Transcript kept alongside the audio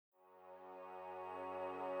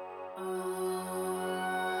Hello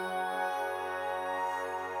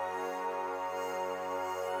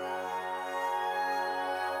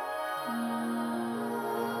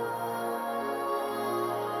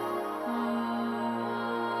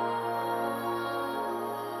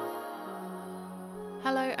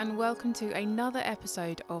and welcome to another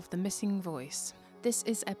episode of The Missing Voice. This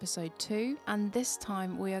is episode 2, and this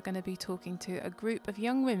time we are going to be talking to a group of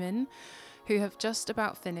young women who have just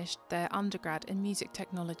about finished their undergrad in music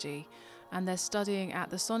technology, and they're studying at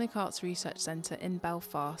the Sonic Arts Research Centre in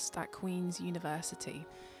Belfast at Queen's University.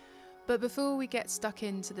 But before we get stuck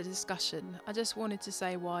into the discussion, I just wanted to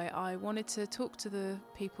say why I wanted to talk to the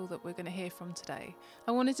people that we're going to hear from today.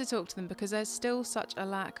 I wanted to talk to them because there's still such a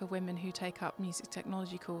lack of women who take up music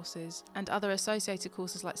technology courses and other associated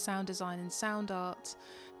courses like sound design and sound art.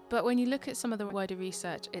 But when you look at some of the wider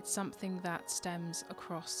research, it's something that stems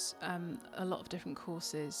across a lot of different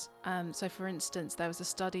courses. So for instance, there was a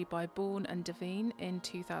study by Bourne and Devine in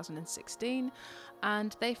 2016,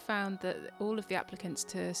 and they found that all of the applicants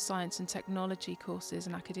to science and technology courses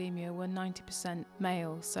in academia were 90%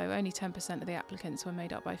 male, so only 10% of the applicants were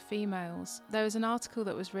made up by females. There was an article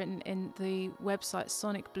that was written in the website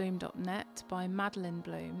sonicbloom.net by Madeline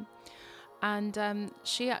Bloom, and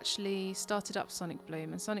she actually started up Sonic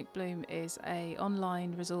Bloom, and Sonic Bloom is an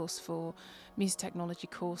online resource for music technology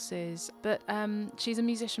courses, but she's a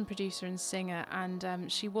musician, producer and singer,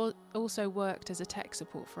 and she also worked as a tech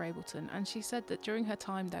support for Ableton, and she said that during her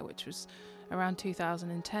time there, which was around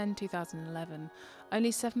 2010, 2011, only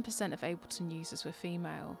 7% of Ableton users were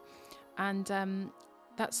female, and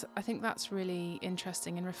I think that's really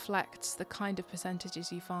interesting and reflects the kind of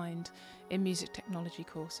percentages you find in music technology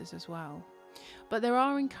courses as well. But there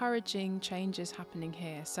are encouraging changes happening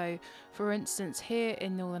here. So, for instance, here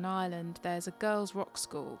in Northern Ireland, there's a girls' rock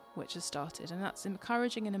school which has started, and that's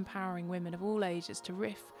encouraging and empowering women of all ages to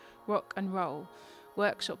riff, rock and roll.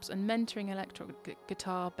 Workshops and mentoring electric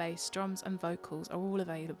guitar, bass, drums and vocals are all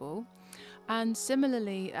available. And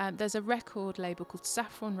similarly, there's a record label called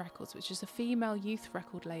Saffron Records, which is a female youth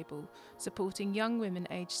record label supporting young women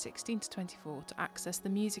aged 16 to 24 to access the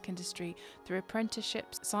music industry through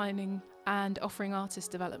apprenticeships, signing and offering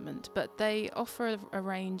artist development. But they offer a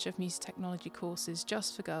range of music technology courses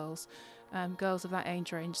just for girls, girls of that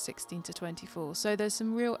age range, 16 to 24. So there's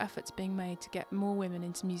some real efforts being made to get more women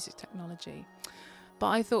into music technology. But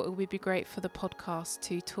I thought it would be great for the podcast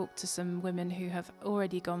to talk to some women who have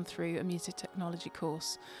already gone through a music technology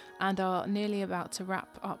course and are nearly about to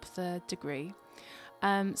wrap up their degree.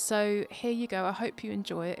 So here you go. I hope you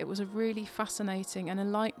enjoy it. It was a really fascinating and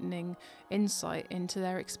enlightening insight into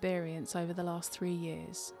their experience over the last 3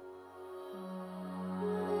 years.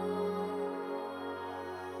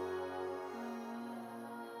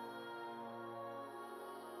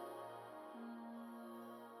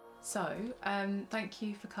 So, thank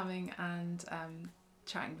you for coming and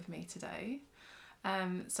chatting with me today.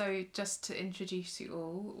 So just to introduce you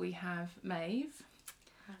all, we have Maeve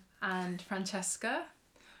and Francesca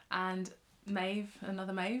and Maeve,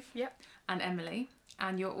 another Maeve, yep, and Emily.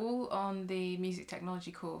 And you're all on the music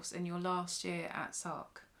technology course in your last year at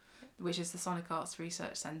SARC, which is the Sonic Arts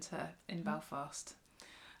Research Centre in Belfast.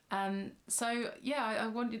 I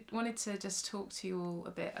wanted to just talk to you all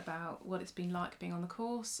a bit about what it's been like being on the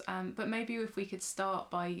course, but maybe if we could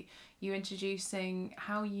start by you introducing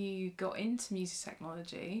how you got into music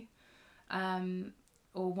technology,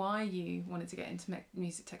 or why you wanted to get into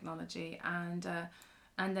music technology, and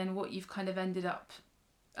then what you've kind of ended up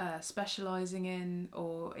specialising in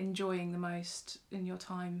or enjoying the most in your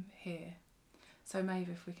time here. So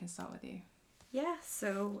maybe if we can start with you. Yeah,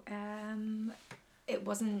 so it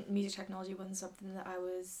wasn't, music technology wasn't something that I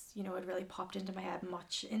was, it really popped into my head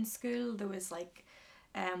much in school. There was like,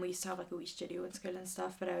 we used to have like a wee studio in school and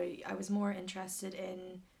stuff, but I was more interested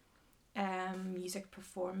in music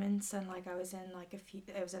performance, and like I was in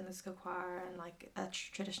the school choir and like a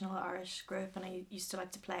traditional Irish group, and I used to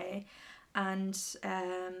like to play, and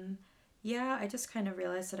I just kind of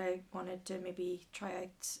realised that I wanted to maybe try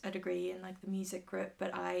out a degree in like the music group,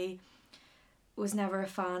 but I was never a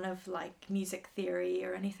fan of like music theory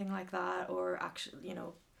or anything like that, or actually,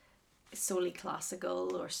 solely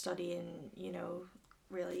classical or studying,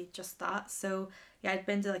 really just that. So yeah, I'd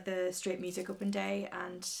been to like the Straight Music Open Day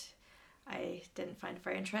and I didn't find it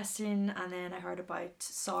very interesting, and then I heard about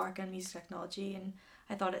SARC and music technology and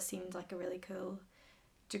I thought it seemed like a really cool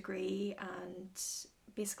degree, and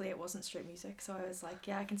basically it wasn't straight music, so I was like,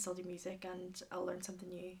 yeah, I can still do music and I'll learn something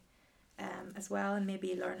new as well, and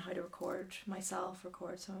maybe learn how to record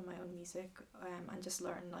some of my own music, and just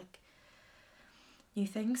learn like new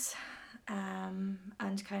things, and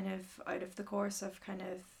kind of out of the course I've kind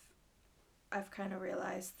of I've kind of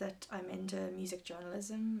realised that I'm into music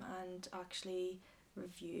journalism and actually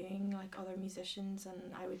reviewing like other musicians,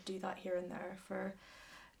 and I would do that here and there for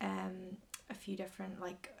a few different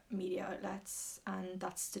like media outlets, and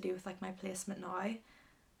that's to do with like my placement now.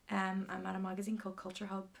 I'm at a magazine called Culture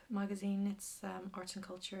Hub magazine. It's arts and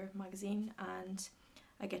culture magazine, and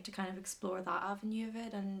I get to kind of explore that avenue of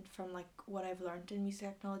it, and from like what I've learned in music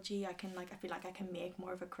technology, I feel like I can make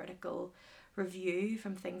more of a critical review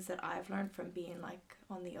from things that I've learned from being like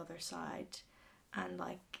on the other side, and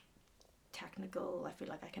like technical. I feel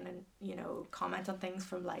like I can, you know, comment on things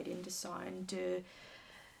from lighting to sound to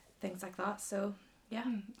things like that. So yeah.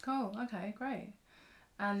 Cool. Okay, great.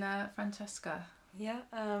 And Francesca. Yeah.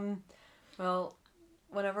 Well,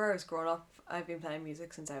 whenever I was growing up, I've been playing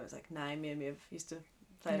music since I was like 9. Me and Maeve used to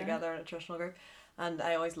play together in a traditional group, and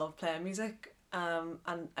I always loved playing music. And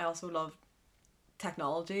I also loved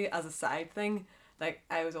technology as a side thing. Like,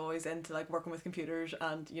 I was always into like working with computers,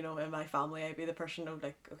 and you know, in my family I'd be the person of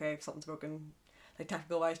like, okay, if something's broken, like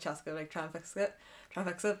technical wise, Jessica, like try and fix it.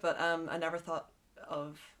 But I never thought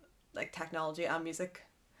of like technology and music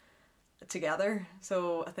together.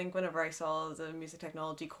 So I think whenever I saw the music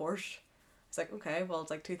technology course, it's like, okay, well,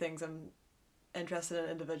 it's like two things I'm interested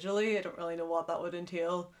in individually. I don't really know what that would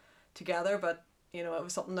entail together, but you know, it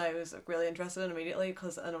was something I was like really interested in immediately,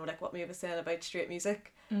 because I know like what Maeve was saying about straight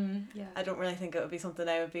music. Yeah. I don't really think it would be something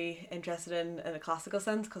I would be interested in a classical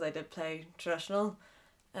sense, because I did play traditional.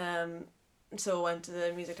 So I went to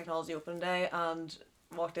the music technology open day and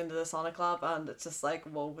walked into the Sonic Lab, and it's just like,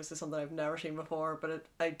 whoa, this is something I've never seen before, but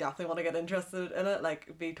I definitely want to get interested in it,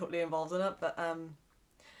 like be totally involved in it. But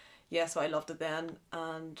yeah, so I loved it then,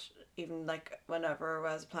 and even like whenever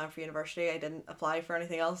I was applying for university, I didn't apply for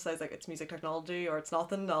anything else. I was like, it's music technology or it's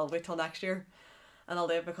nothing, I'll wait till next year and I'll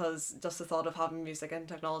do it, because just the thought of having music and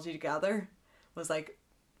technology together was like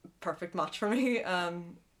perfect match for me.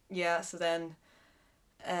 Yeah, so then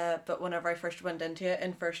but whenever I first went into it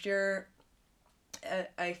in first year,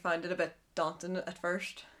 I found it a bit daunting at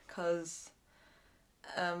first, because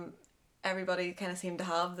everybody kind of seemed to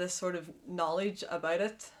have this sort of knowledge about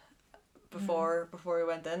it before we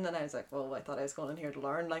went in, and I was like, well, I thought I was going in here to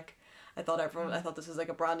learn. Like, I thought this was like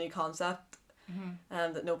a brand new concept,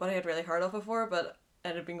 that nobody had really heard of before, but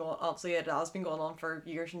it has been going on for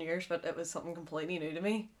years and years, but it was something completely new to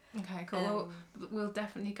me. Okay, cool. We'll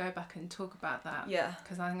definitely go back and talk about that. Yeah.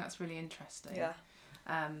 Because I think that's really interesting. Yeah.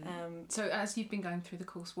 So as you've been going through the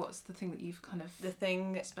course, what's the thing that you've kind of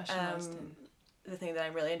specialised in? The thing that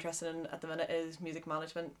I'm really interested in at the minute is music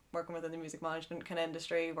management, working within the music management kind of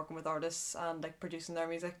industry, working with artists and like producing their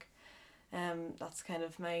music. That's kind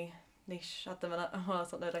of my niche at the minute. Well,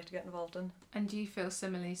 something I'd like to get involved in. And do you feel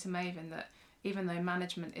similarly to Maven that even though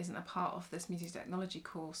management isn't a part of this music technology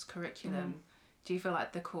course curriculum, do you feel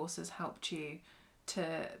like the course has helped you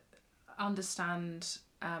to understand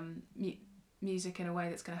music in a way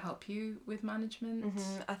that's going to help you with management?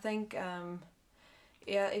 I think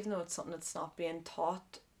yeah, even though it's something that's not being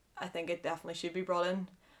taught, I think it definitely should be brought in,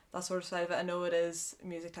 that sort of side of it. I know it is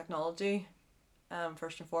music technology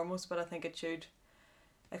first and foremost, but I think it should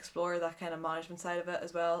explore that kind of management side of it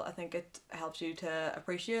as well. I think it helps you to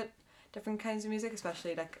appreciate different kinds of music,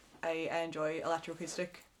 especially like I enjoy electroacoustic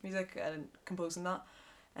music and composing that,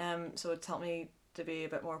 so it's helped me to be a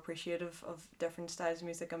bit more appreciative of different styles of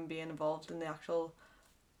music and being involved in the actual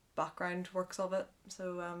background works of it.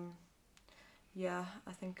 So yeah,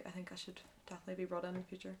 I think I should definitely be brought in the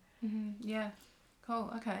future. Yeah,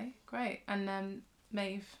 cool. Okay, great. And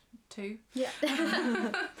Maeve too. Yeah.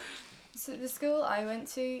 So the school I went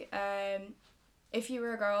to, if you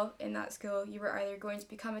were a girl in that school, you were either going to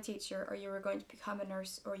become a teacher or you were going to become a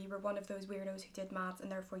nurse, or you were one of those weirdos who did maths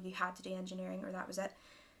and therefore you had to do engineering, or that was it.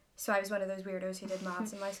 So I was one of those weirdos who did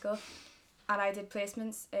maths in my school, and I did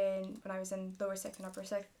placements when I was in lower sixth and upper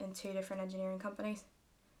sixth in 2 different engineering companies.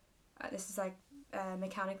 This is like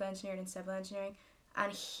mechanical engineering and civil engineering,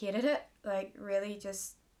 and hated it. Like, really,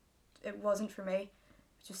 just it wasn't for me,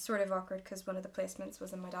 which was sort of awkward because one of the placements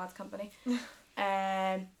was in my dad's company.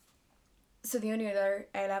 So the only other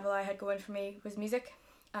A level I had going for me was music,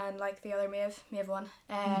 and like the other Maeve won.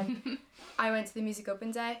 I went to the music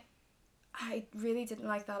open day. I really didn't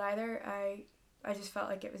like that either. I just felt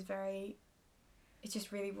like it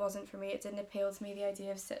just really wasn't for me. It didn't appeal to me, the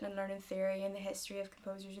idea of sitting and learning theory and the history of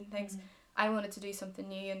composers and things. I wanted to do something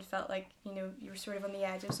new and felt like, you know, you were sort of on the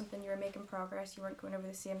edge of something, you were making progress, you weren't going over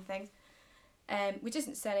the same things. Which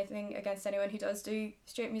isn't to say anything against anyone who does do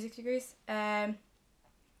straight music degrees.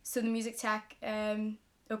 So the music tech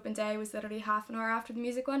open day was literally half an hour after the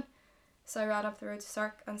music one, So I ran up the road to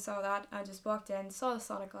Cirque and saw that. I just walked in, saw the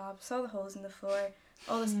Sonic Lab, saw the holes in the floor,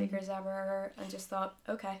 all the speakers everywhere, and just thought,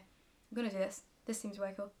 okay, I'm going to do this. This seems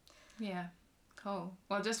way cool. Yeah. Cool.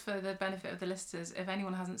 Well, just for the benefit of the listeners, if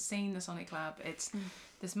anyone hasn't seen the Sonic Lab, it's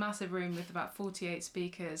this massive room with about 48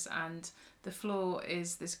 speakers, and the floor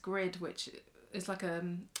is this grid which is like a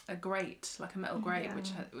grate, like a metal grate,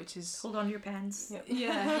 which is... Hold on to your pens. Yep.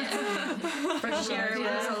 Yeah. For sure,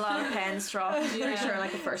 there's a lot of pens dropped. For sure,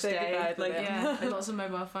 like a first day. Like, and lots of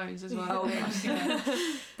mobile phones as well. Oh, yeah.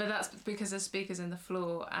 But that's because there's speakers in the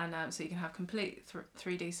floor, and so you can have complete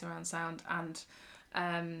 3D surround sound, and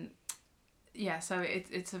so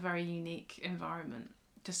it's a very unique environment.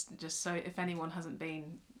 Just so if anyone hasn't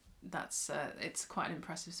been, that's it's quite an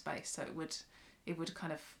impressive space. So it would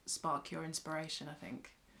kind of spark your inspiration, I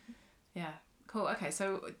think. Yeah, cool. Okay,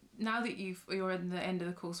 so now that you're at the end of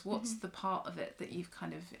the course, what's the part of it that you've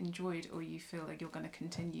kind of enjoyed, or you feel like you're going to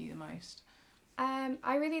continue the most?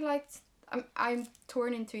 I really liked. I'm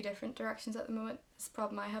torn in 2 different directions at the moment. It's the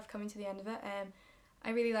problem I have coming to the end of it. I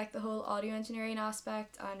really like the whole audio engineering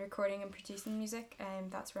aspect and recording and producing music.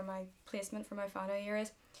 That's where my placement for my final year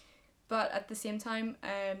is. But at the same time,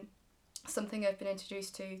 something I've been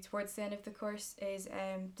introduced to towards the end of the course is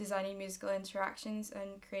designing musical interactions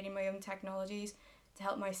and creating my own technologies to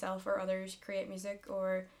help myself or others create music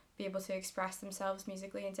or be able to express themselves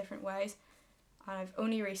musically in different ways. And I've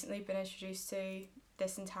only recently been introduced to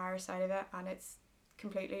this entire side of it, and it's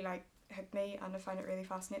completely like hooked me, and I find it really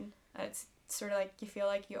fascinating. And it's sort of like you feel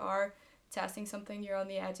like you are testing something, you're on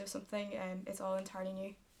the edge of something, and it's all entirely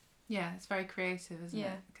new. Yeah, it's very creative, isn't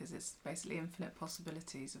Yeah. it? Because it's basically infinite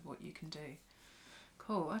possibilities of what you can do.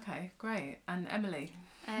 Cool, okay, great. And Emily?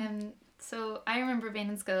 So I remember being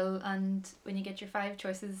in school, and when you get your 5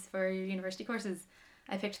 choices for your university courses,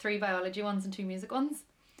 I picked 3 biology ones and 2 music ones.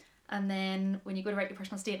 And then when you go to write your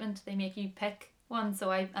personal statement, they make you pick one.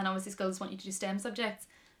 And obviously schools want you to do STEM subjects.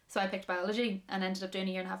 So I picked biology and ended up doing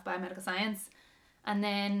a year and a half biomedical science. And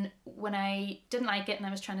then when I didn't like it and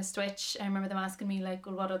I was trying to switch, I remember them asking me like,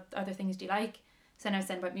 well, what other things do you like? So then I was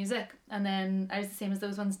saying about music. And then I was the same as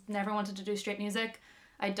those ones, never wanted to do straight music.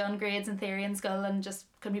 I'd done grades and theory in school and just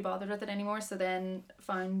couldn't be bothered with it anymore. So then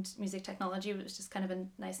found music technology, which was just kind of a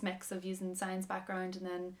nice mix of using science background and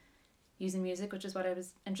then using music, which is what I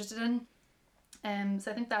was interested in.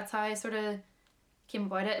 So I think that's how I sort of came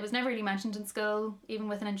about it. It was never really mentioned in school, even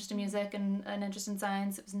with an interest in music and an interest in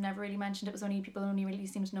science. It was never really mentioned. It was only people only really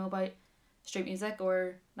seemed to know about straight music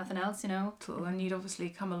or nothing else, you know. And you'd obviously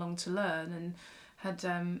come along to learn and had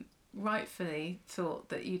rightfully thought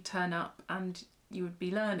that you'd turn up and you would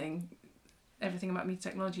be learning everything about music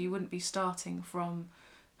technology. You wouldn't be starting from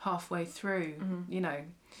halfway through, you know.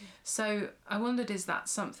 So I wondered, is that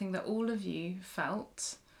something that all of you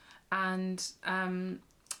felt? And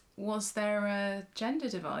was there a gender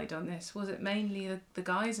divide on this? Was it mainly the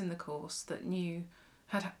guys in the course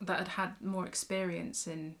that had more experience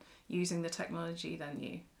in using the technology than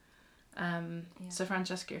you? So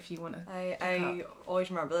Francesca, if you want to... I always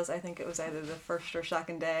remember this. I think it was either the first or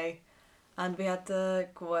second day, and we had to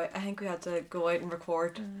go out. I think we had to go out and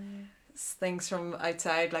record things from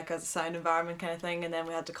outside, like as a sound environment kind of thing, and then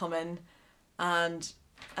we had to come in, and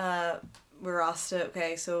we were asked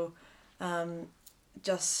to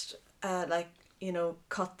just like, you know,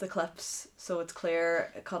 cut the clips so it's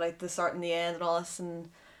clear, cut out the start and the end and all this, and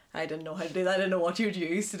I didn't know how to do that. I didn't know what you'd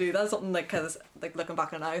use to do that. Something like, cause like looking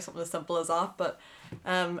back on now, something as simple as that. But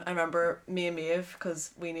I remember me and Maeve,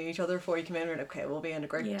 because we knew each other before you came in, we were like, okay, we'll be in a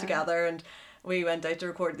group together, and we went out to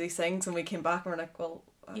record these things, and we came back and we're like, well,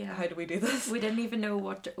 how do we do this? We didn't even know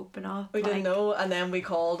what to open up. We didn't know, and then we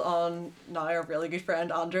called on now our really good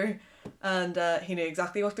friend Andrew, and he knew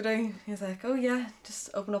exactly what to do. He was like, oh yeah, just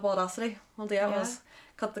open up Audacity. We'll do it. Was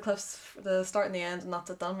cut the clips for the start and the end, and that's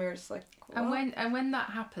it done. We were just like, what? And when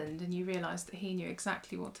that happened and you realised that he knew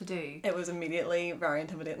exactly what to do, it was immediately very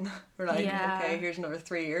intimidating. We're like, okay, here's another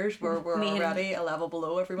 3 years where we're already a level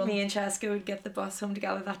below everyone. Me and Cheska would get the bus home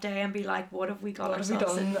together that day and be like, what have we got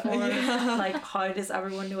ourselves in for? Like, how does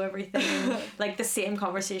everyone know everything? Like the same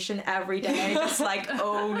conversation every day. It's like,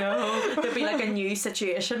 oh no. There'd be like a new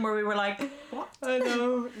situation where we were like, what? I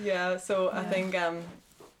know. Yeah, so I think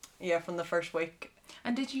from the first week.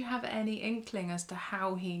 And did you have any inkling as to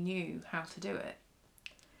how he knew how to do it?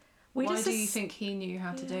 Why do you think he knew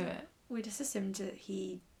how to do it? We just assumed that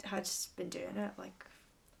he had just been doing it, like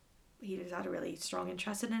he just had a really strong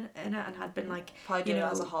interest in it and had been like, probably doing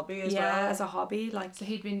it as a hobby as well. Yeah, as a hobby. Like, so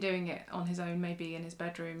he'd been doing it on his own, maybe in his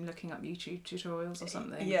bedroom, looking up YouTube tutorials or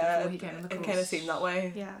something. Yeah, before he came on the course. It kind of seemed that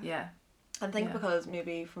way. Yeah. I think Yeah. because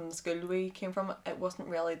maybe from the school we came from, it wasn't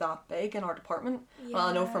really that big in our department. Well,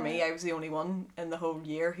 I know for me, I was the only one in the whole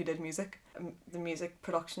year who did music. The music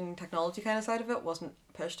production technology kind of side of it wasn't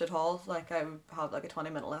pushed at all. Like I would have like a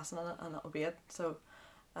 20-minute lesson in it and that would be it. So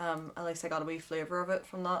at least I got a wee flavour of it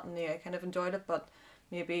from that, and yeah, I kind of enjoyed it. But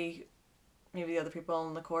maybe the other people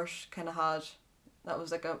in the course kind of had, that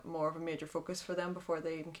was like a more of a major focus for them before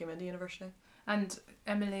they even came into university. And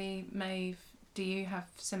Emily, Maeve, do you have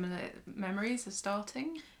similar memories of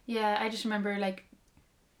starting? Yeah, I just remember like,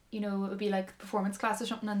 you know, it would be like performance class or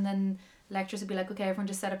something, and then lectures would be like, okay, everyone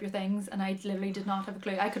just set up your things, and I literally did not have a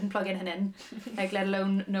clue. I couldn't plug anything in, like let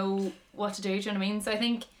alone know what to do. Do you know what I mean? So I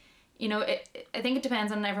think, you know, I think it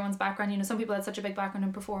depends on everyone's background. You know, some people had such a big background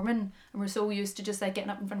in performing and were so used to just like getting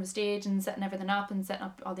up in front of a stage and setting everything up and setting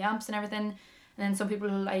up all the amps and everything. And then some people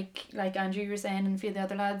like Andrew, you were saying, and a few of the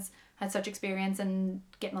other lads had such experience in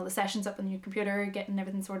getting all the sessions up on your computer, getting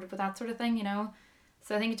everything sorted with that sort of thing, you know.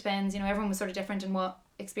 So I think it depends, you know, everyone was sort of different in what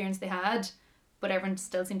experience they had, but everyone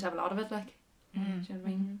still seemed to have a lot of it, like. Do you know what I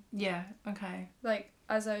mean? Yeah, okay. Like,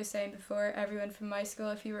 as I was saying before, everyone from my school,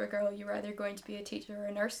 if you were a girl, you were either going to be a teacher or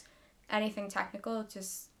a nurse. Anything technical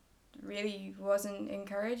just really wasn't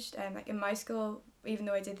encouraged. Like in my school, even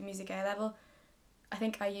though I did the music A level, I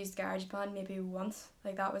think I used GarageBand maybe once.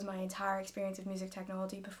 Like that was my entire experience of music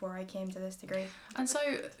technology before I came to this degree. And so,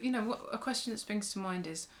 you know, a question that springs to mind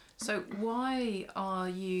is, so why are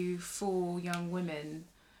you, for young women,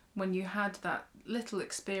 when you had that little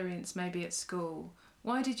experience maybe at school,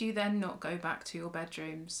 why did you then not go back to your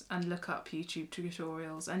bedrooms and look up YouTube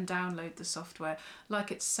tutorials and download the software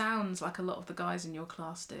like it sounds like a lot of the guys in your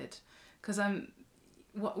class did? Because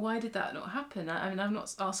why did that not happen? I mean, I'm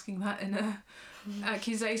not asking that in a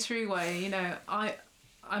accusatory way. You know,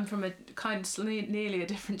 I'm from a kind of nearly a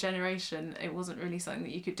different generation. It wasn't really something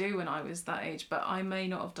that you could do when I was that age, but I may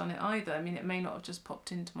not have done it either. I mean, it may not have just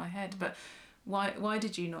popped into my head. But why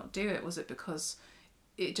did you not do it? Was it because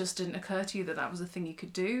it just didn't occur to you that that was a thing you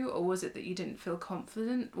could do, or was it that you didn't feel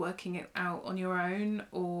confident working it out on your own,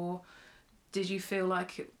 or did you feel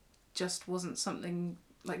like it just wasn't something,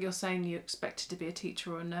 like you're saying you expected to be a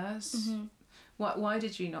teacher or a nurse? Mm-hmm. Why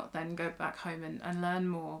did you not then go back home and learn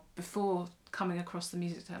more before coming across the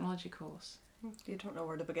music technology course? You don't know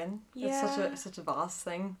where to begin. Yeah. It's such a vast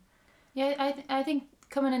thing. Yeah, I think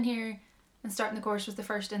coming in here and starting the course was the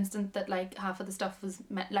first instant that like half of the stuff was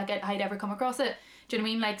like I'd ever come across it. Do you know what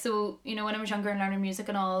I mean? Like, so, you know, when I was younger and learning music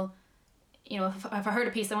and all, you know, if I heard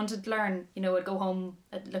a piece I wanted to learn, you know, I'd go home,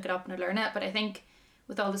 I'd look it up and I'd learn it. But I think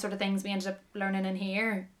with all the sort of things we ended up learning in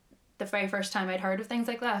here, the very first time I'd heard of things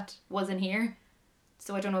like that was in here.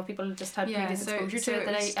 So I don't know if people just had previous exposure to it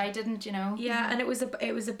that I didn't, you know. Yeah, and it was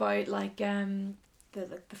about like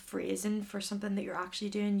the phrasing for something that you're actually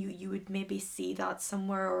doing. You would maybe see that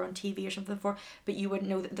somewhere or on TV or something before, but you wouldn't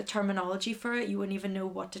know the terminology for it. You wouldn't even know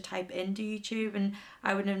what to type into YouTube, and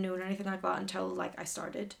I wouldn't have known anything like that until like I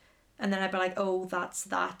started. And then I'd be like, oh, that's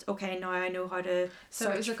that. Okay, now I know how to So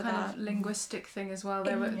search it was a for kind that. of linguistic thing as well.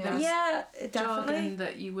 There was Yeah, definitely. jargon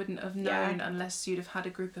that you wouldn't have known unless you'd have had a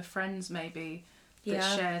group of friends maybe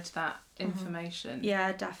that shared that information.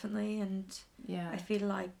 Yeah, definitely. And Yeah. I feel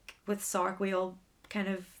like with SARC we all kind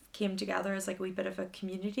of came together as like a wee bit of a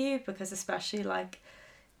community, because especially like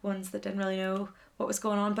ones that didn't really know what was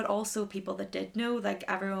going on, but also people that did know, like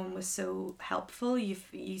everyone was so helpful.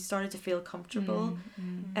 You started to feel comfortable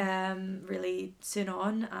really soon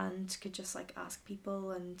on, and could just like ask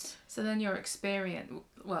people. And So then your experience,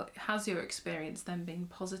 well, has your experience then been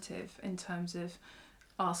positive in terms of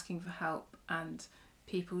asking for help and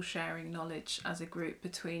people sharing knowledge as a group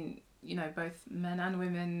between, you know, both men and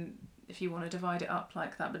women, if you want to divide it up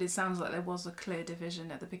like that? But it sounds like there was a clear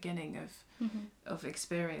division at the beginning of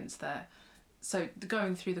experience there. So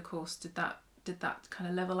going through the course, did that kind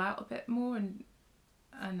of level out a bit more, and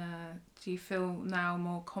do you feel now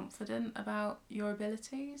more confident about your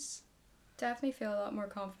abilities? Definitely feel a lot more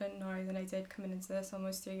confident now than I did coming into this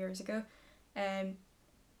almost 3 years ago.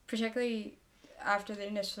 Particularly after the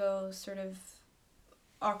initial sort of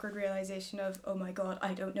awkward realisation of, oh my god,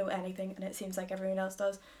 I don't know anything and it seems like everyone else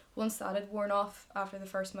does. Once that had worn off after the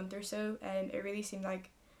first month or so, it really seemed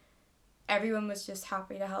like everyone was just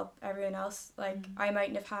happy to help everyone else. Like, I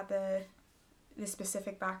mightn't have had the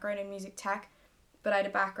specific background in music tech, but I had a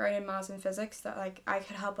background in maths and physics that like I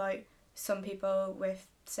could help out some people with,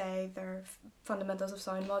 say, their fundamentals of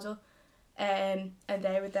sound module, and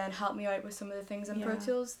they would then help me out with some of the things in Pro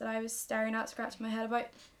Tools that I was staring at, scratching my head about.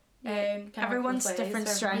 Can work Everyone's both ways, different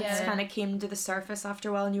or- strengths yeah. kind of came to the surface after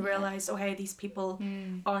a while, and you Yeah. realise, oh hey, these people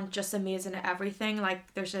Mm. aren't just amazing at everything.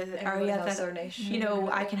 Like there's an Everybody area has that, their niche. you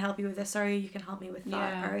know, I can help you with this area, you can help me with that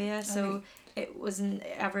Yeah, area. I So think- it wasn't,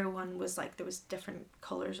 everyone was like, there was different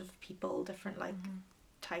colours of people, different like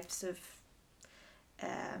types of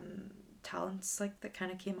talents like that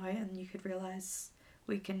kind of came out, and you could realise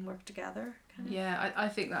we can work together. Kind of. Yeah, I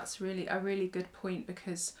think that's really a really good point,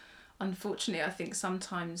 because unfortunately I think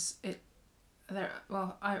sometimes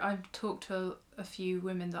I've talked to a few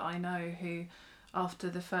women that I know who after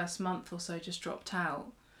the first month or so just dropped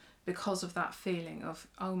out because of that feeling of,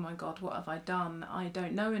 oh my god, what have I done? I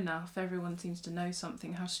don't know enough, everyone seems to know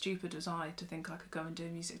something, how stupid was I to think I could go and do a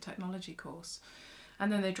music technology course?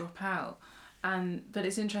 And then they drop out. But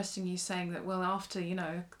it's interesting you saying that, well, after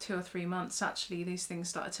 2 or 3 months actually these things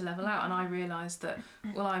started to level out, and I realised that,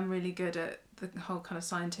 well, I'm really good at the whole kind of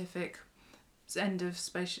scientific end of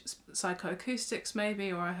psychoacoustics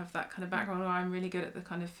maybe, or I have that kind of background, or I'm really good at the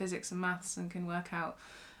kind of physics and maths and can work out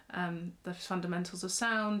the fundamentals of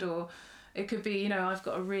sound, or it could be I've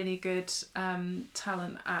got a really good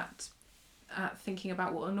talent at thinking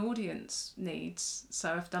about what an audience needs,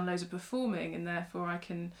 so I've done loads of performing, and therefore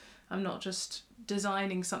I'm not just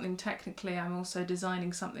designing something technically, I'm also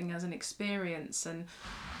designing something as an experience. And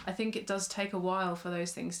I think it does take a while for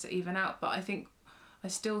those things to even out, but I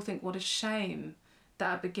still think what a shame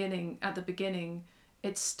that at the beginning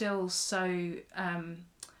it's still so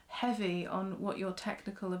heavy on what your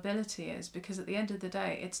technical ability is, because at the end of the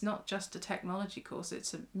day it's not just a technology course,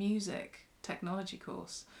 it's a music technology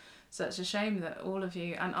course. So it's a shame that all of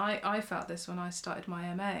you, and I felt this when I started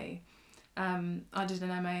my MA. I did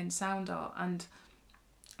an MA in sound art, and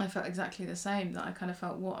I felt exactly the same, that I kind of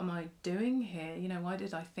felt, what am I doing here? Why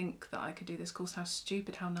did I think that I could do this course? How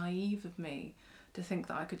stupid, how naive of me to think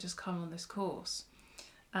that I could just come on this course.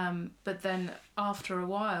 But then after a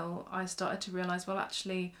while I started to realise, well,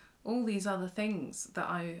 actually all these other things that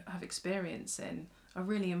I have experience in are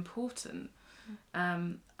really important.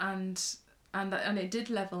 And it did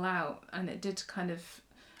level out, and it did kind of,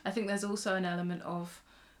 I think there's also an element of,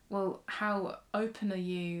 well, how open are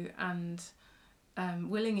you and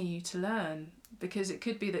willing are you to learn? Because it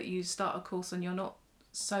could be that you start a course and you're not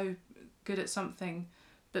so good at something,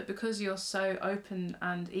 but because you're so open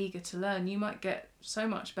and eager to learn, you might get so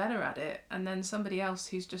much better at it, and then somebody else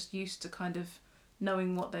who's just used to kind of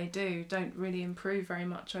knowing what they do don't really improve very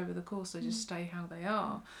much over the course, they just stay how they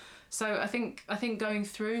are. So I think going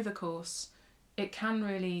through the course, it can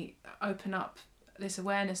really open up this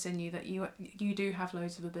awareness in you that you do have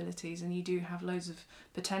loads of abilities and you do have loads of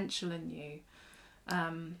potential in you.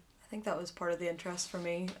 I think that was part of the interest for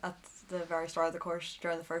me at the very start of the course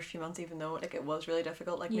during the first few months, even though it was really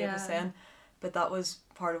difficult, like Maeve was saying. But that was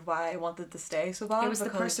part of why I wanted to stay so bad. It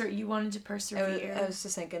was you wanted to persevere. I was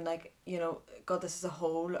just thinking, like, God, this is a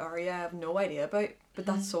whole area I have no idea about, but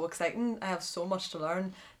that's so exciting. I have so much to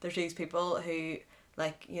learn. There's these people who,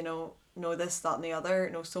 like, know this, that and the other,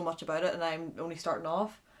 know so much about it, and I'm only starting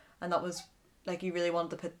off. And that was, like, you really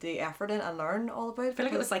wanted to put the effort in and learn all about it. I feel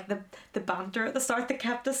like it was like the banter at the start that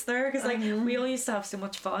kept us there, because like we all used to have so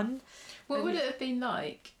much fun. What would it have been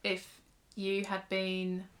like if you had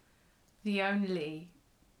been the only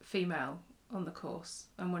female on the course?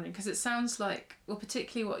 I'm wondering, because it sounds like, well,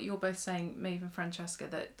 particularly what you're both saying, Maeve and Francesca,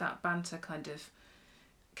 that banter kind of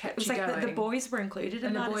kept It was you like going. the boys were included in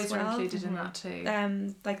and that the boys as well. were included in that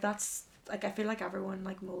too. Like that's like, I feel like everyone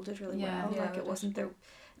like molded really Yeah. well. Yeah, Like they it wasn't there.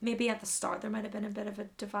 Maybe at the start there might have been a bit of a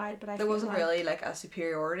divide, but there wasn't really like a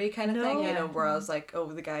superiority kind of No. thing, Yeah. whereas like,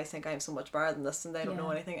 oh, the guys think I'm so much better than this and they don't know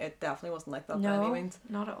Yeah. anything. It definitely wasn't like that by No, any means.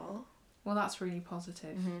 not at all. Well, that's really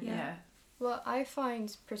positive. Yeah. Well, I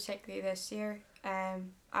found particularly this year,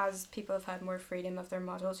 as people have had more freedom of their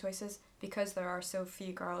module choices, because there are so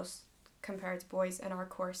few girls compared to boys in our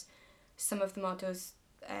course, some of the modules,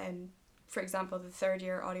 for example, the third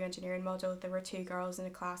year audio engineering module, there were 2 girls in a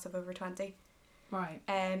class of over 20. Right.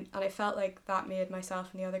 And I felt like that made myself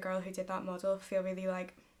and the other girl who did that module feel really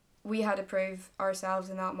like we had to prove ourselves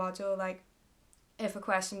in that module. Like, if a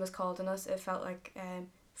question was called on us, it felt like,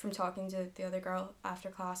 from talking to the other girl after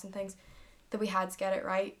class and things, that we had to get it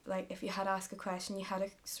right. Like, if you had to ask a question, you had to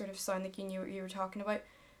sort of sound like you knew what you were talking about,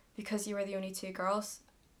 because you were the only 2 girls.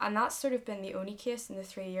 And that's sort of been the only case in the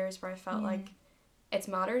 3 years where I felt like it's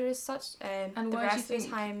mattered as such. And the why do you rest of the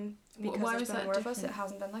think- time, because why there's was been that more of us, it different?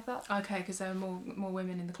 hasn't been like that. Okay, because there were more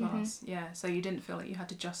women in the class. Yeah, so you didn't feel like you had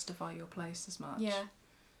to justify your place as much. Yeah.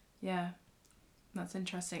 Yeah, that's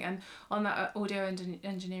interesting. And on that audio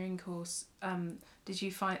engineering course, did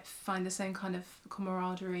you find the same kind of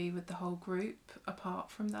camaraderie with the whole group apart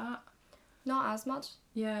from that? not as much,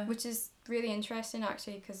 Yeah. which is really interesting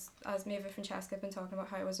actually, because as Maeve and Francesca have been talking about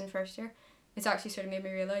how it was in first year, it's actually sort of made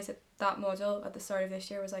me realise that module at the start of this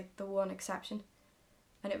year was like the one exception,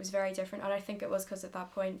 and it was very different. And I think it was because at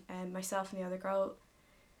that point myself and the other girl,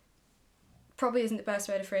 probably isn't the best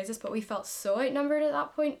way to phrase this, but we felt so outnumbered at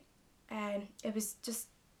that point, and it was just,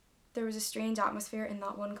 there was a strange atmosphere in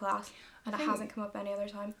that one class, and it hasn't come up any other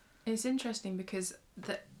time. It's interesting because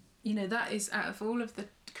that is, out of all of the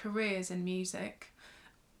careers in music,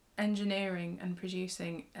 engineering and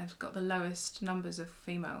producing have got the lowest numbers of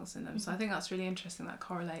females in them. So I think that's really interesting. That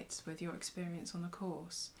correlates with your experience on the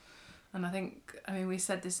course. And I mean, we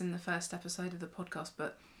said this in the first episode of the podcast,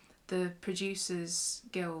 but the Producers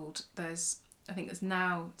Guild, I think there's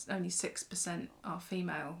now only 6% are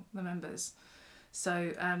female, the members.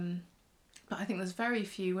 So, but I think there's very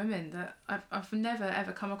few women that I've never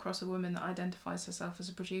ever come across a woman that identifies herself as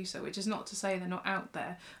a producer, which is not to say they're not out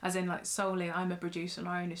there, as in like solely I'm a producer and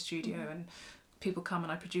I own a studio and people come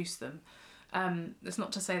and I produce them. It's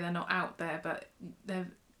not to say they're not out there, but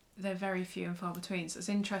they're very few and far between. So it's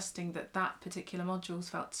interesting that particular module's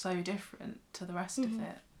felt so different to the rest of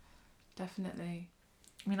it. Definitely.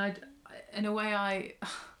 I mean, in a way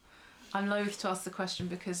I'm loath to ask the question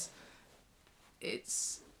because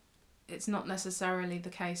it's not necessarily the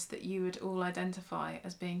case that you would all identify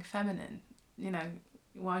as being feminine.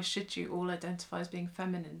 Why should you all identify as being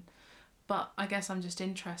feminine? But I guess I'm just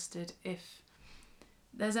interested if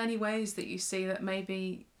there's any ways that you see that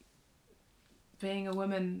maybe being a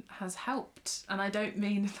woman has helped. And I don't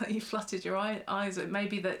mean that you fluttered your eyes. It may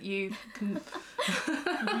be that you can...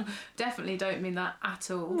 Definitely don't mean that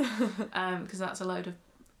at all, because that's a load of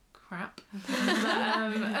crap.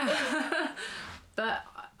 But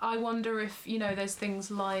I wonder if there's things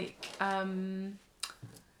like again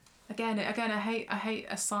I hate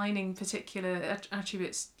assigning particular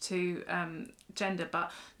attributes to gender,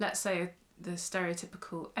 but let's say the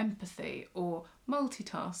stereotypical empathy or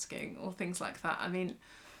multitasking or things like that. I mean,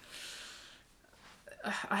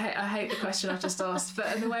 I hate the question I've just asked,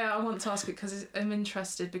 but in the way I want to ask it because I'm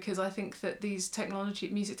interested, because I think that these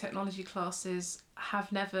music technology classes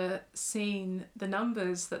have never seen the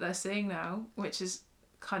numbers that they're seeing now, which is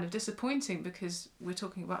kind of disappointing because we're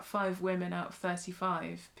talking about 5 women out of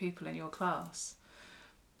 35 people in your class,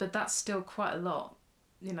 but that's still quite a lot,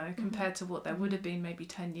 compared to what there would have been maybe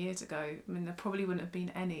 10 years ago. I mean, there probably wouldn't have been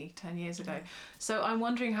any 10 years ago. So I'm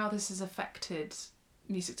wondering how this has affected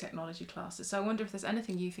music technology classes. So I wonder if there's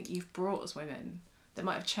anything you think you've brought as women that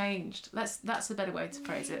might have changed. That's a better way to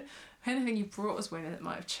phrase it. Anything you brought as women that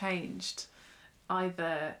might have changed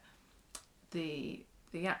either the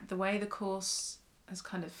way the course has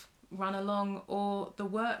kind of run along or the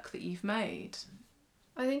work that you've made.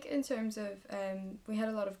 I think in terms of we had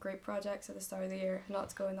a lot of group projects at the start of the year, not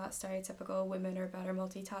to go in that stereotypical women are better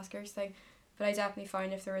multitaskers thing, but I definitely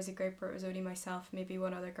found if there was a group where it was only myself, maybe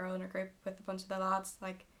one other girl in a group with a bunch of the lads,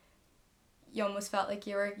 like you almost felt like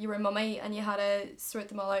you were mummy and you had to sort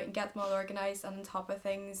them all out and get them all organised and on top of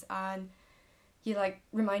things, and you like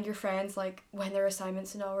remind your friends like when their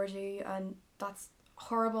assignments and all were due, and that's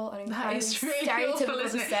horrible and incredibly stereotypical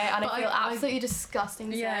to say, and I feel absolutely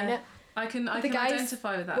disgusting saying it. I can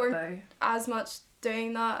identify with that though. As much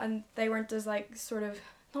doing that, and they weren't as like sort of,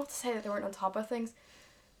 not to say that they weren't on top of things,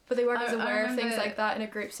 but they weren't as aware of things like that in a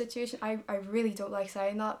group situation. I really don't like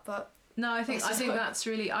saying that, but no, I think that's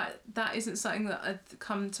really that isn't something that had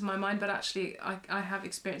come to my mind, but actually I have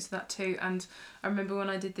experienced that too. And I remember when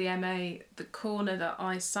I did the MA, the corner that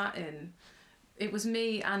I sat in, it was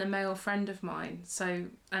me and a male friend of mine. So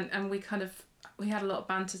and we had a lot of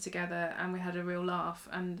banter together and we had a real laugh,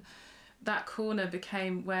 and that corner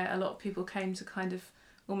became where a lot of people came to kind of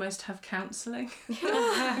almost have counselling and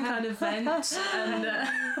kind of vent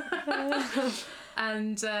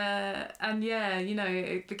and yeah,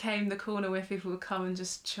 it became the corner where people would come and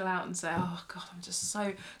just chill out and say, oh god, I'm just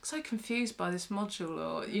so confused by this module,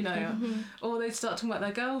 or or they'd start talking about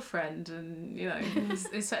their girlfriend and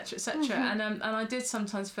etc etc. And I did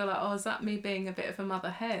sometimes feel like, oh, is that me being a bit of a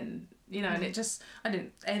mother hen, and it just, I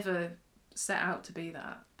didn't ever set out to be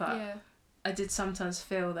that, but yeah. I did sometimes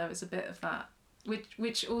feel there was a bit of that,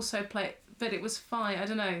 which also played, but it was fine. I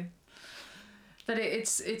don't know. But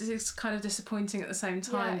it's kind of disappointing at the same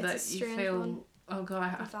time that you feel, oh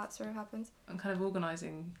god, that sort of happens. I'm kind of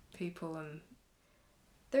organising people, and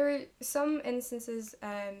there were some instances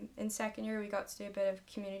in second year we got to do a bit of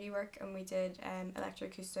community work, and we did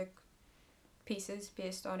electroacoustic pieces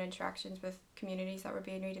based on interactions with communities that were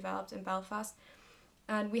being redeveloped in Belfast.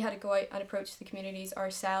 And we had to go out and approach the communities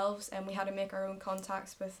ourselves, and we had to make our own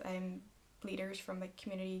contacts with leaders from the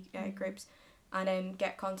community groups and then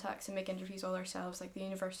get contacts and make interviews all ourselves. Like the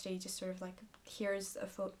university just sort of like, here's a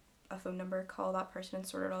phone number, call that person and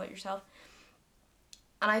sort it all out yourself.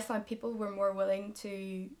 And I found people were more willing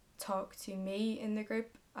to talk to me in the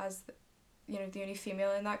group as the only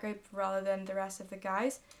female in that group rather than the rest of the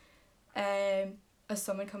guys. As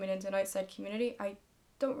someone coming into an outside community, I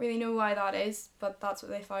don't really know why that is, but that's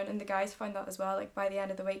what they found, and the guys found that as well. Like by the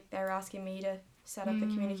end of the week, they were asking me to set up the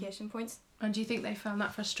communication points. And do you think they found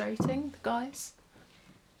that frustrating, the guys?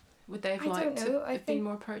 Would they have I don't liked know. to I have been think-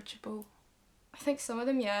 more approachable? I think some of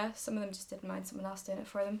them, yeah. Some of them just didn't mind someone else doing it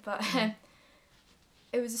for them. But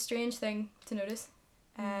it was a strange thing to notice.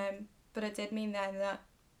 But it did mean then that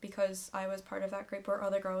because I was part of that group, or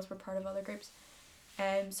other girls were part of other groups,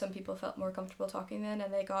 some people felt more comfortable talking then,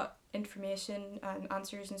 and they got information and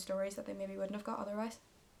answers and stories that they maybe wouldn't have got otherwise.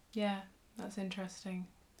 Yeah, that's interesting.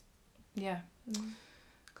 Yeah.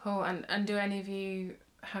 Cool. And do any of you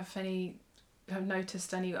have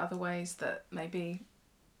noticed any other ways that maybe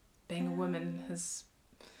being a woman has...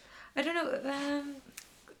 I don't know.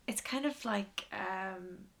 It's kind of like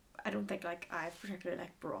I don't think like I've particularly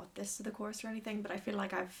like brought this to the course or anything, but I feel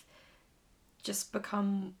like I've just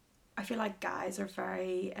become. I feel like guys are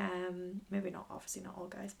very maybe not, obviously not all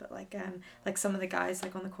guys, but like some of the guys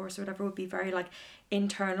like on the course or whatever would be very like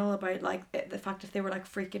internal about like the fact if they were like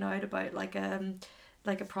freaking out about like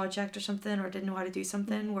a project or something, or didn't know how to do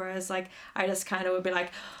something, whereas like I just kind of would be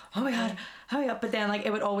like, oh my god, hurry up, but then like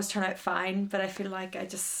it would always turn out fine. But I feel like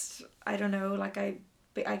I don't know, like I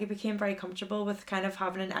became very comfortable with kind of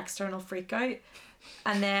having an external freak out,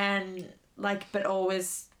 and then like, but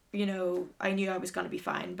always, you know, I knew I was going to be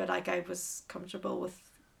fine, but like I was comfortable with,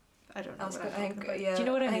 I don't know what I'm talking about. Yeah, do you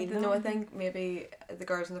know what I mean? No, I think maybe the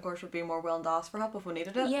girls in the course would be more willing to ask for help if we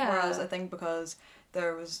needed it. Yeah. Whereas I think because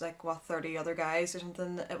there was like 30 other guys or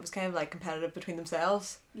something, it was kind of like competitive between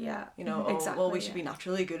themselves. Yeah. You know, exactly, well, we should be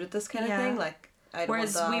naturally good at this kind of thing. Like, I don't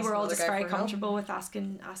whereas want to we ask were all another just guy very for help. comfortable with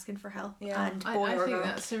asking for help. Yeah. And I boy or think girl.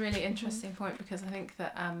 that's a really interesting point, because I think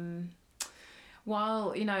that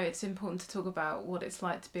while, you know, it's important to talk about what it's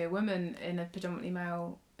like to be a woman in a predominantly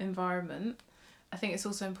male environment, I think it's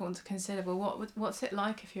also important to consider, well, what's it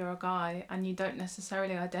like if you're a guy and you don't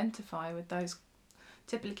necessarily identify with those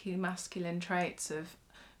typically masculine traits of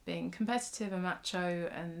being competitive and macho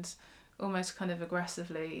and almost kind of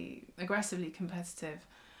aggressively competitive.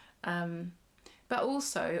 But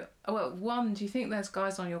also, well, one, do you think there's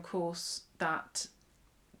guys on your course that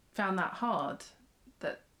found that hard,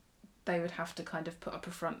 that they would have to kind of put up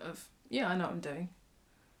a front of, yeah, I know what I'm doing?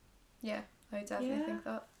 Yeah, I definitely Yeah. think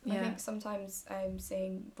that. Yeah. I think sometimes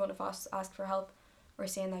seeing one of us ask for help, or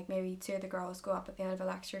seeing like maybe two of the girls go up at the end of a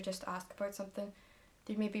lecture just to ask about something,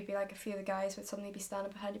 there'd maybe be like a few of the guys would suddenly be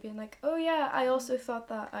standing behind you being like, oh yeah, I also thought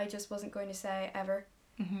that, I just wasn't going to say ever.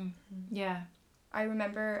 Mm-hmm. Yeah. I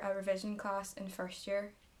remember a revision class in first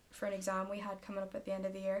year for an exam we had coming up at the end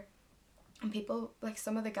of the year, and people, like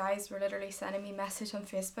some of the guys were literally sending me a message on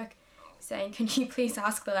Facebook saying, can you please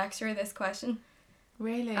ask the lecturer this question?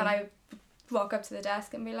 Really? And I walk up to the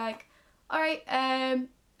desk and be like, alright,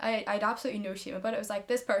 I'd absolutely no shame about it. It was like,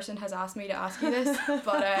 this person has asked me to ask you this,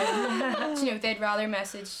 but you know, they'd rather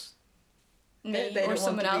message me They or don't want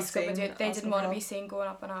someone to be else go and do seen it. They asking didn't for want to be help. seen going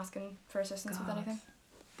up and asking for assistance with God, anything.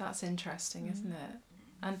 That's interesting, isn't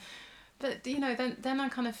it? But you know, then I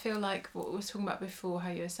kind of feel like what we were talking about before, how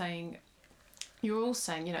you were saying, you were all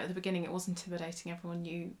saying, you know, at the beginning it was intimidating. Everyone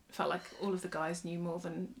knew, felt like all of the guys knew more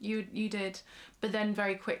than you did. But then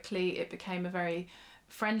very quickly it became a very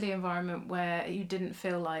friendly environment where you didn't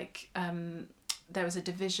feel like there was a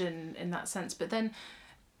division in that sense. But then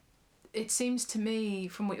it seems to me,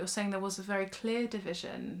 from what you're saying, there was a very clear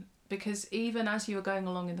division, because even as you were going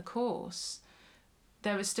along in the course,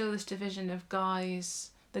 there was still this division of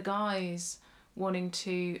the guys wanting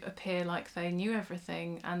to appear like they knew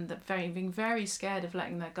everything and being very scared of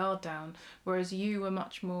letting their guard down, whereas you were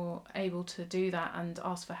much more able to do that and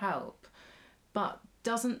ask for help. But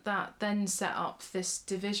doesn't that then set up this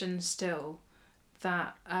division still,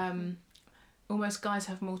 that almost guys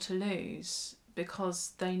have more to lose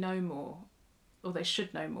because they know more, or they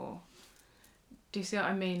should know more? Do you see what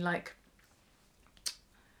I mean? Like,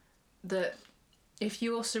 that if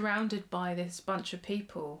you're surrounded by this bunch of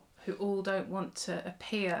people who all don't want to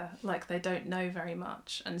appear like they don't know very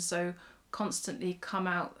much, and so constantly come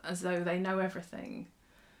out as though they know everything,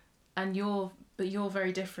 and you're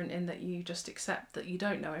very different in that you just accept that you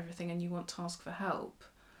don't know everything and you want to ask for help,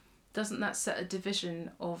 doesn't that set a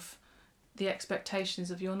division of the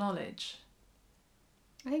expectations of your knowledge?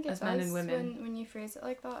 I think it As does. men and women. When you phrase it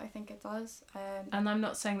like that, I think it does. And I'm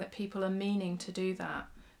not saying that people are meaning to do that,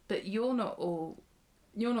 but you're not all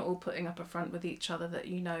you're not all putting up a front with each other that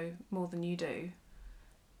you know more than you do.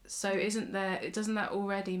 So doesn't that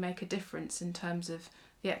already make a difference in terms of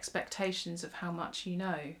the expectations of how much you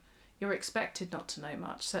know? You're expected not to know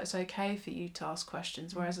much, so it's okay for you to ask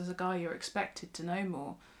questions, whereas as a guy you're expected to know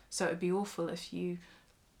more. So it would be awful if you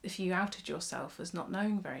outed yourself as not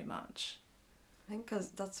knowing very much. I think because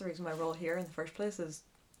that's the reason my role here in the first place is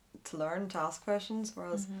to learn to ask questions,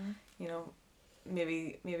 whereas you know,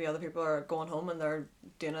 maybe other people are going home and they're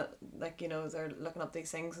doing it, like, you know, they're looking up these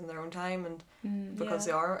things in their own time, and because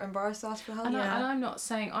they are embarrassed to ask for help. And I'm not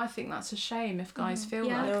saying, I think that's a shame if guys feel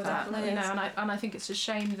like no, that, definitely you know, is. and I think it's a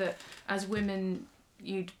shame that as women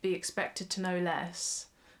you'd be expected to know less,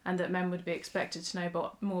 and that men would be expected to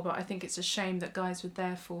know more, but I think it's a shame that guys would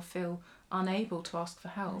therefore feel unable to ask for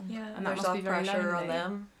help. Yeah. And that there's must be that very pressure lonely on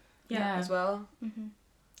them Yeah. as well.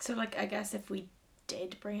 So like, I guess if we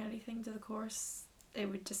did bring anything to the course, it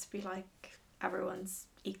would just be like everyone's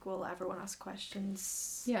equal, everyone asks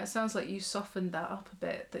questions. Yeah, it sounds like you softened that up a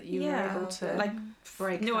bit, that you were Yeah, able to like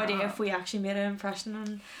break no that idea up. if we actually made an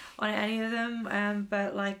impression on any of them,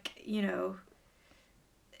 but like, you know,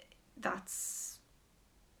 that's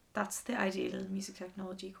the ideal music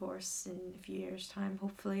technology course in a few years' time,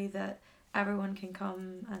 hopefully, that everyone can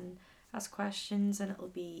come and ask questions and it'll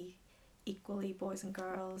be equally boys and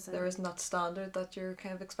girls. And There isn't that standard that you're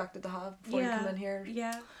kind of expected to have before you come in here.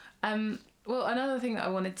 Yeah. Well, another thing that I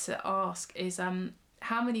wanted to ask is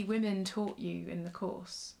how many women taught you in the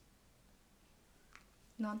course?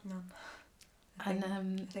 None. I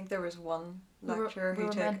think there was one We were- lecturer we who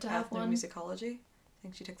were took meant to have one. ethnomusicology. I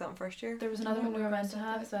think she took that in first year. There was another one we were meant to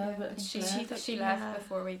have as well, Yeah, but I think she she left. she left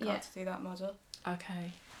before we got to do that module.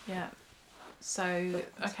 Okay, yeah. So,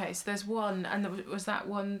 okay, so there's one, and was that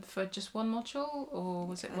one for just one module, or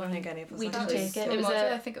was it I one? don't think any of us We actually- didn't take it. The It was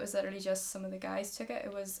module, a- I think it was literally just some of the guys took it.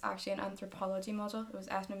 It was actually an anthropology module. It was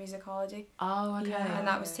ethnomusicology, Oh, okay. Yeah. and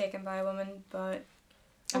that was taken by a woman. But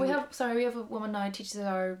Oh, we have a woman now who teaches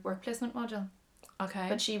our work placement module, Okay.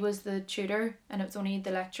 but she was the tutor, and it was only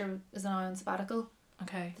the lecturer is now on sabbatical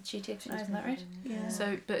Okay. that she takes now, isn't that right? Yeah.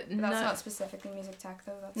 So, but that's no. not specifically music tech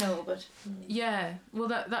though. That's No, but Yeah. Well,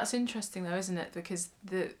 that's interesting though, isn't it? Because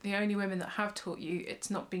the only women that have taught you, it's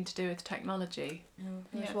not been to do with technology No,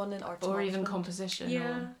 there's Yeah. one in arts or even management. composition.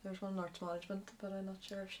 Yeah. There's one in arts management, but I'm not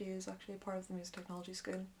sure if she is actually part of the music technology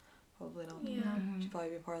school. Probably not. Yeah. Mhm. She'd probably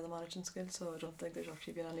be part of the management school, so I don't think there's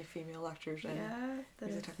actually been any female lecturers in Yeah, that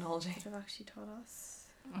music have, technology. that have actually taught us.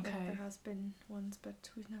 Okay. There has been ones, but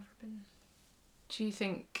we've never been. Do you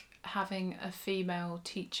think having a female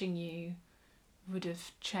teaching you would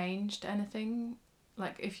have changed anything?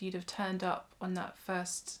 Like if you'd have turned up on that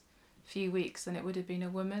first few weeks and it would have been a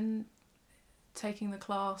woman taking the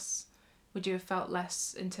class, would you have felt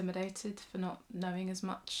less intimidated for not knowing as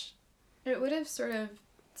much? It would have sort of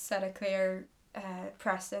set a clear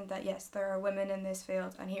precedent that yes, there are women in this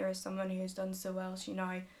field, and here is someone who has done so well. She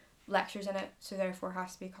now lectures in it, so therefore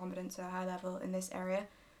has to be competent to a high level in this area.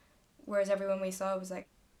 Whereas everyone we saw was it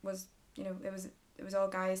was all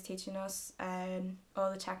guys teaching us, and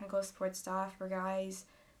all the technical support staff were guys.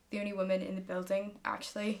 The only woman in the building,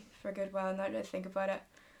 actually, for a good while now that I think about it,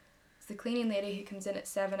 is the cleaning lady who comes in at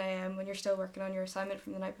 7 a.m. when you're still working on your assignment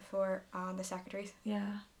from the night before, and the secretaries.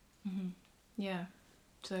 Yeah. Mm-hmm. Yeah.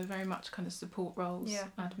 So very much kind of support roles, Yeah.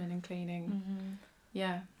 admin and cleaning. Mm-hmm.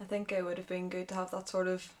 Yeah. I think it would have been good to have that sort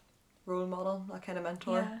of role model, that kind of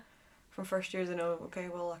mentor. Yeah. From first years, I know, okay,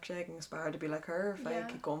 well, actually I can aspire to be like her if I Yeah.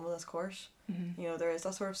 keep going with this course. Mm-hmm. You know, there is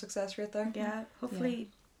that sort of success rate there. Yeah. Hopefully,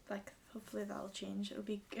 hopefully that'll change.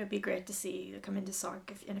 It'd be great to see come into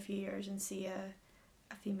SARC in a few years and see a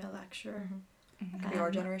female lecturer. Mm-hmm. Could be our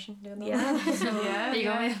generation doing that. Yeah. So, Yeah. there you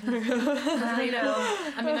go. I know.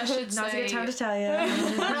 I mean, I should Now's a say. good time to tell you.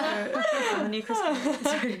 I'm a new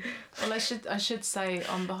Sorry. Well, I should say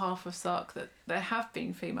on behalf of SARC that there have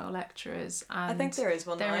been female lecturers, and I think there is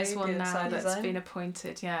one there now. is one doing now sound that's design. been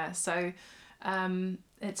appointed. Yeah, so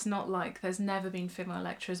it's not like there's never been female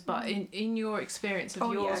lecturers, but in your experience of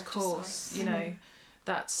Oh, yeah, yours just course, SARC. you know,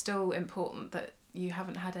 that's still important that you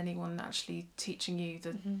haven't had anyone actually teaching you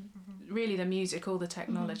the really the music or the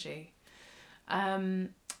technology.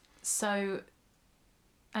 So.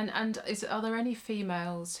 And are there any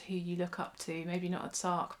females who you look up to? Maybe not at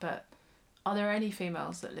SARC, but are there any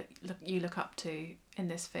females that you look up to in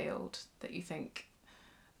this field that you think,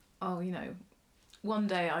 oh, you know, one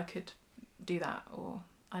day I could do that, or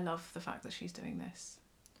I love the fact that she's doing this?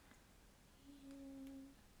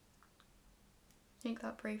 I think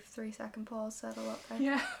that brief 3-second pause said a lot there.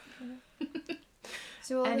 Yeah. So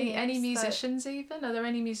So all the Any names that- musicians even? Are there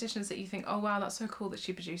any musicians that you think, oh wow, that's so cool that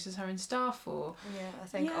she produces her own stuff? Or Yeah, I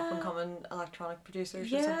think Yeah. up and coming electronic producers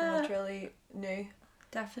is something Yeah. that's really new.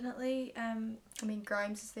 Definitely. I mean,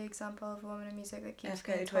 Grimes is the example of a woman in music that keeps FK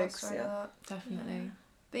getting Twigs, tossed around yeah. a lot. definitely.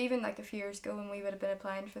 But even like a few years ago when we would have been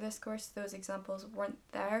applying for this course, those examples weren't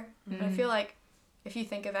there. Mm. And I feel like if you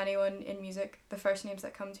think of anyone in music, the first names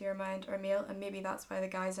that come to your mind are male, and maybe that's why the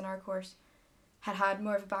guys in our course had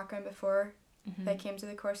more of a background before Mhm. they came to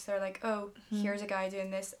the course. They're like, oh, Mhm. here's a guy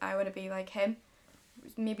doing this, I want to be like him.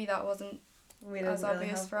 Maybe that wasn't We as didn't really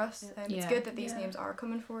obvious have- for us. yeah. It's Yeah. good that these Yeah. names are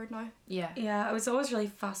coming forward now. Yeah. Yeah, I was always really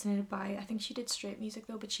fascinated by, I think she did straight music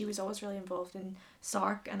though, but she was always really involved in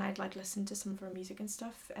Sark, and I'd like listen to some of her music and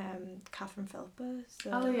stuff. Catherine Philippa is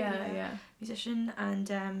the Oh yeah. musician, and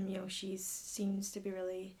you know, she's seems to be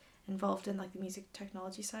really involved in like the music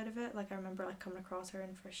technology side of it. Like I remember like coming across her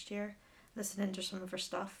in first year, listening to some of her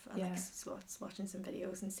stuff, and like watching some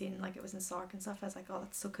videos and seeing like it was in Sark and stuff. I was like, oh,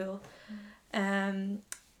 that's so cool.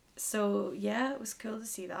 So yeah, it was cool to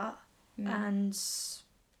see that. Mm. And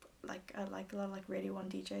like I like a lot of like Radio 1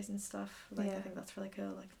 DJs and stuff. Like Yeah. I think that's really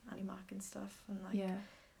cool, like Annie Mac and stuff, and like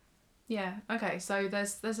Yeah. Okay, so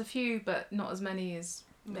there's a few, but not as many as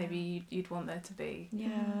maybe you'd want there to be.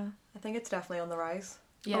 yeah. I think it's definitely on the rise.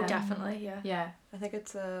 Yeah. Oh, definitely, yeah. Yeah. I think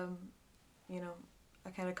it's you know,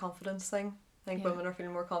 a kind of confidence thing. I think Yeah. women are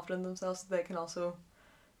feeling more confident in themselves, that they can also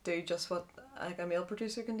do just what like a male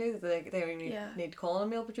producer can do. That they only Yeah. need to call on a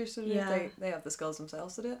male producer to do it. Yeah. They have the skills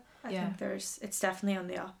themselves to do it. I Yeah. think it's definitely on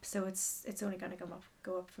the up, so it's only gonna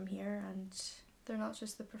go up from here, and They're not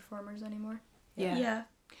just the performers anymore. Yeah.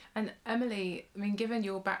 And Emily, I mean, given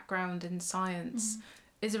your background in science,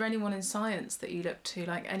 is there anyone in science that you look to,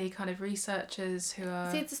 like any kind of researchers who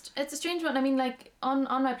are? See, it's a strange one. I mean, like on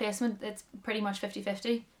my placement, it's pretty much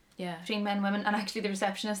 50-50 Yeah. between men and women, and actually the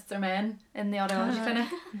receptionists are men in the audiology clinic.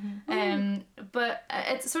 But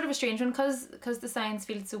it's sort of a strange one because the science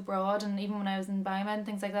field's so broad, and even when I was in biomed and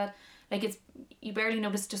things like that, like you barely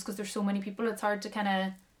notice just because there's so many people. It's hard to kind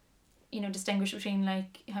of, distinguish between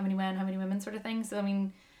like how many men, how many women, sort of thing. So I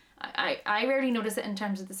mean, I rarely notice it in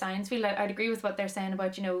terms of the science field. I'd agree with what they're saying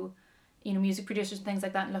about music producers and things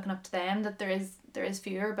like that, and looking up to them, that there is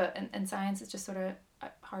fewer, but in science it's just sort of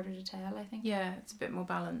harder to tell, I think. Yeah, it's a bit more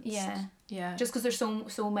balanced. Yeah. Yeah. Just because there's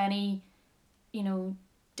so many,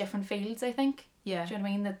 different fields, I think. Yeah. Do you know what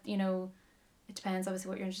I mean? That, it depends obviously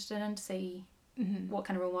what you're interested in to see what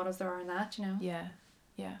kind of role models there are in that, Yeah.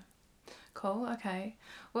 Yeah. Cool. Okay.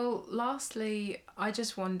 Well, lastly, I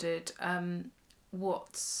just wondered, I've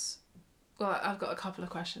got a couple of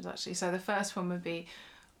questions actually. So the first one would be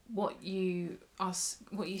how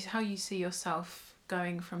you see yourself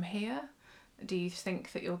going from here. Do you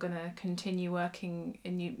think that you're going to continue working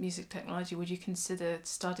in music technology? Would you consider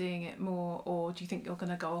studying it more, or do you think you're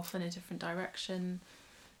going to go off in a different direction?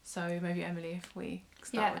 So maybe Emily, if we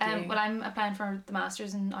start with you. Well, I'm applying for the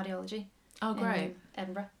Masters in Audiology. Oh, great. In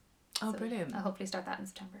Edinburgh. Oh, So brilliant. I'll hopefully start that in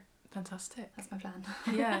September. Fantastic. That's my plan.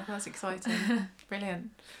 Yeah, that's exciting.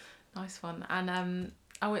 Brilliant. Nice one. And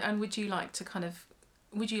would you like to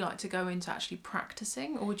go into actually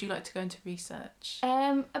practicing, or would you like to go into research?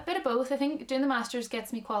 A bit of both. I think doing the Masters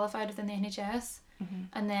gets me qualified within the NHS.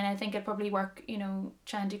 And then I think I'd probably work,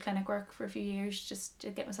 try and do clinic work for a few years just to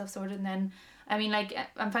get myself sorted. And then, I mean, like,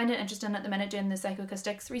 I'm finding it interesting at the minute doing the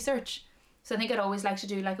psychoacoustics research. So I think I'd always like to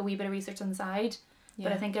do like a wee bit of research on the side. Yeah.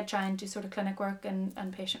 But I think I'd try and do sort of clinic work and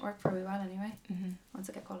patient work for a wee while anyway, once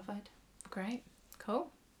I get qualified. Great. Cool.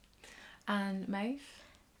 And Maeve?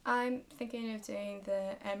 I'm thinking of doing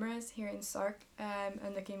the EMRAs here in Sark, and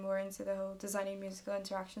looking more into the whole designing musical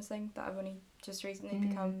interactions thing that I've only just recently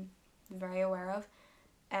become very aware of,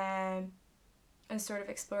 and sort of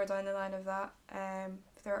explore down the line of that.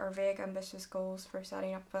 There are vague ambitious goals for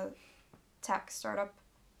setting up a tech startup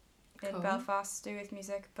in Cool. Belfast to do with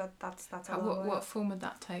music, but that's all. What form would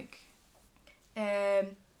that take?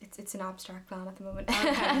 It's an abstract plan at the moment.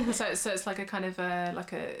 Okay. so it's like a kind of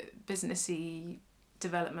like a businessy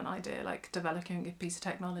development idea, like developing a piece of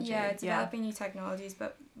technology. Yeah, developing new technologies,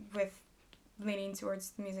 but with leaning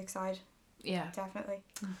towards the music side. Yeah. Definitely.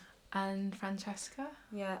 And Francesca?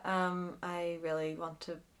 Yeah, I really want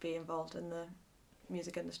to be involved in the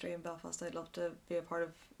music industry in Belfast. I'd love to be a part of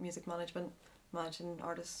music management, managing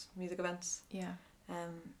artists' music events. Yeah.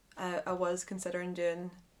 I was considering doing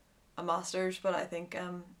a master's, but I think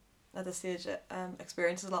at this stage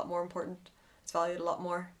experience is a lot more important. It's valued a lot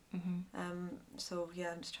more. So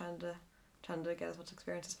yeah, I'm just trying to get as much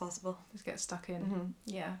experience as possible. Just get stuck in.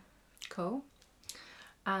 Yeah. Cool.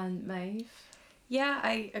 And Maeve? Yeah,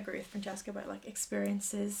 I agree with Francesca about like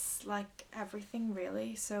experiences, like everything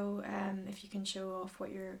really. So if you can show off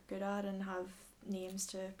what you're good at and have names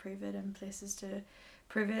to prove it and places to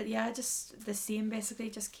prove it, yeah, just the same basically.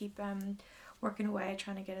 Just keep working away,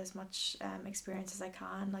 trying to get as much experience as I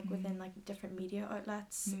can, like within like different media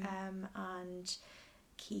outlets, and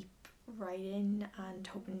keep writing and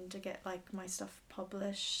hoping to get like my stuff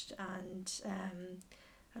published, and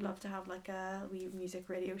I'd love to have like a wee music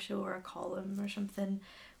radio show or a column or something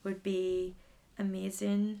would be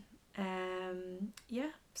amazing.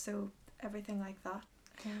 Yeah, so everything like that.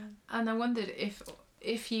 And I wondered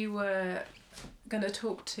if you were going to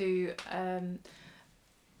talk to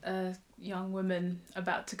a young woman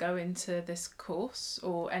about to go into this course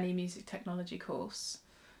or any music technology course,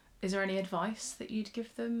 is there any advice that you'd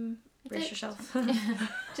give them? Brace yourself.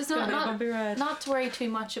 Just not to worry too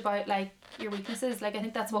much about like your weaknesses. Like I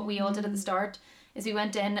think that's what we all did at the start, is we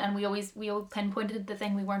went in and we all pinpointed the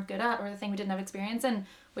thing we weren't good at or the thing we didn't have experience in,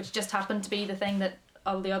 which just happened to be the thing that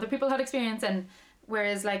all the other people had experience in.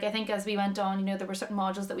 Whereas like I think as we went on, you know, there were certain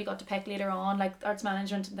modules that we got to pick later on, like arts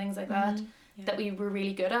management and things like that, that we were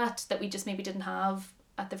really good at, that we just maybe didn't have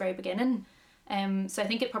at the very beginning. So I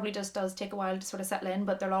think it probably just does take a while to sort of settle in,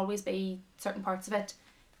 but there'll always be certain parts of it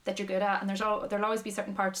that you're good at, and there'll always be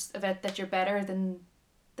certain parts of it that you're better than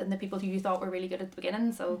the people who you thought were really good at the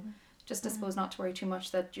beginning. So just I suppose not to worry too much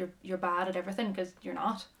that you're bad at everything, because you're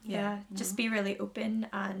not. Yeah, just be really open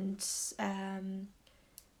and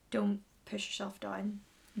don't push yourself down,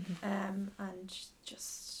 and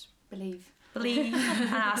just Believe and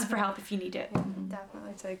ask for help if you need it. Definitely.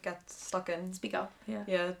 I'd say get stuck in. Speak up.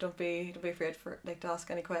 Yeah, don't be afraid for like to ask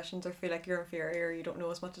any questions or feel like you're inferior or you don't know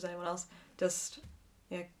as much as anyone else. Just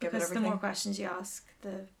give it Because everything. the more questions you ask,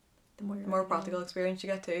 the more practical experience you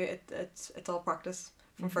get too. It's all practice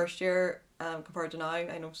from first year compared to now.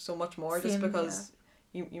 I know so much more just because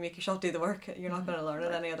you make yourself do the work. You're not going to learn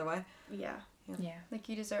it any other way. Yeah. Like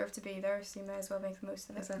you deserve to be there, so you may as well make the most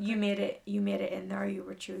of it. Exactly. You made it in there. You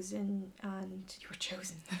were chosen, and you were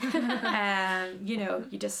chosen. You know,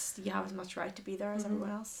 you have as much right to be there as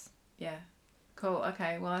everyone else. Yeah, cool.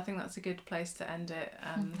 Okay, well I think that's a good place to end it.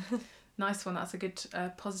 Nice one. That's a good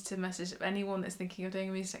positive message. Anyone that's thinking of doing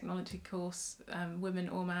a music technology course, women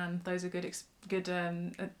or man, those are good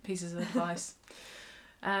pieces of advice.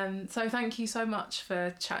 So thank you so much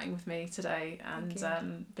for chatting with me today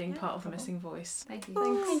and being part of the Missing Voice. Thank you.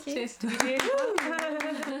 Thanks. Thank you. Cheers to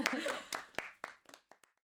you.